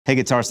Hey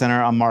Guitar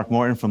Center, I'm Mark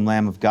Morton from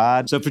Lamb of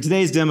God. So for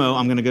today's demo,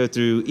 I'm gonna go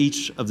through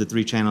each of the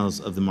 3 channels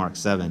of the Mark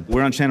VII.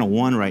 We're on channel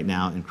 1 right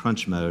now in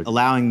crunch mode,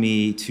 allowing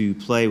me to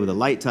play with a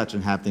light touch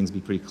and have things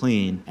be pretty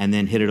clean, and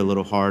then hit it a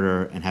little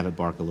harder and have it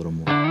bark a little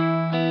more.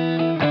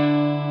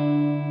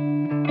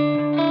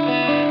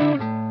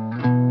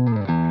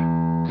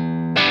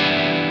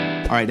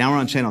 All right, now we're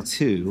on channel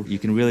 2. You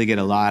can really get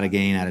a lot of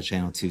gain out of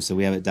channel 2, so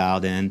we have it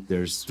dialed in.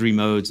 There's 3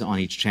 modes on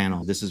each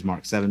channel. This is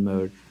Mark VII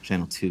mode,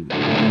 channel 2.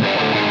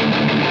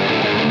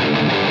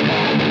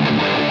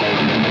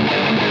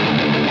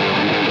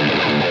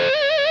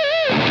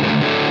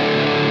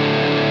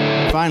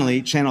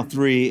 Finally, channel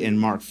 3 in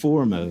Mark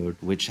IV mode,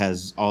 which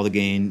has all the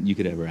gain you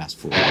could ever ask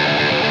for.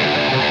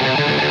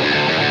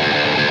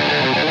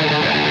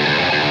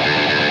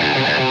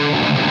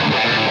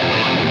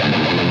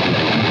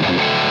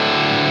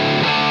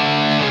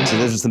 So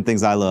those are some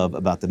things I love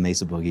about the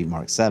Mesa Boogie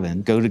Mark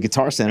VII. Go to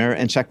Guitar Center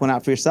and check one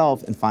out for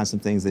yourself and find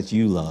some things that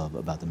you love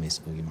about the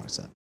Mesa Boogie Mark VII.